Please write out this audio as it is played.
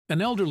An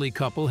elderly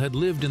couple had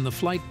lived in the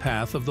flight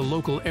path of the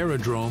local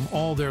aerodrome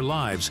all their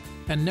lives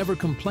and never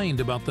complained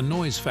about the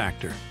noise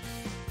factor.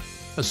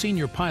 A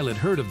senior pilot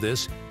heard of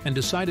this and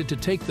decided to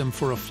take them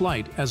for a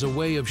flight as a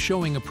way of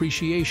showing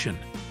appreciation.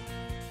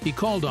 He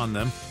called on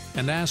them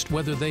and asked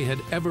whether they had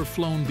ever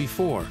flown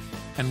before,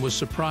 and was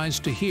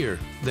surprised to hear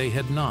they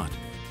had not.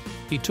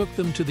 He took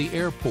them to the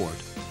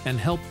airport and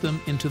helped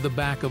them into the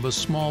back of a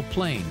small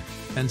plane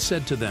and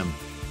said to them,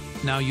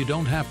 "Now you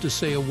don't have to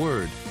say a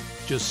word,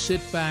 just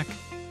sit back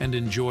and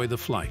enjoy the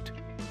flight."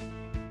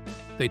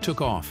 They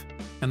took off,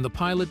 and the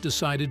pilot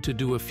decided to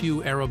do a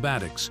few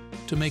aerobatics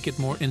to make it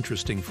more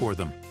interesting for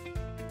them.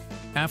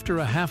 After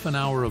a half an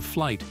hour of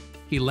flight,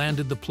 he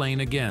landed the plane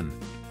again,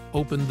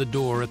 opened the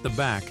door at the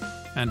back,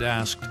 and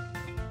asked,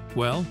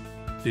 "Well,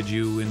 did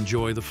you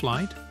enjoy the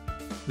flight?"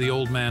 The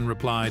old man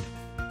replied,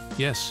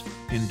 "Yes,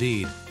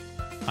 indeed.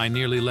 I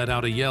nearly let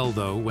out a yell,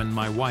 though, when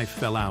my wife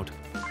fell out."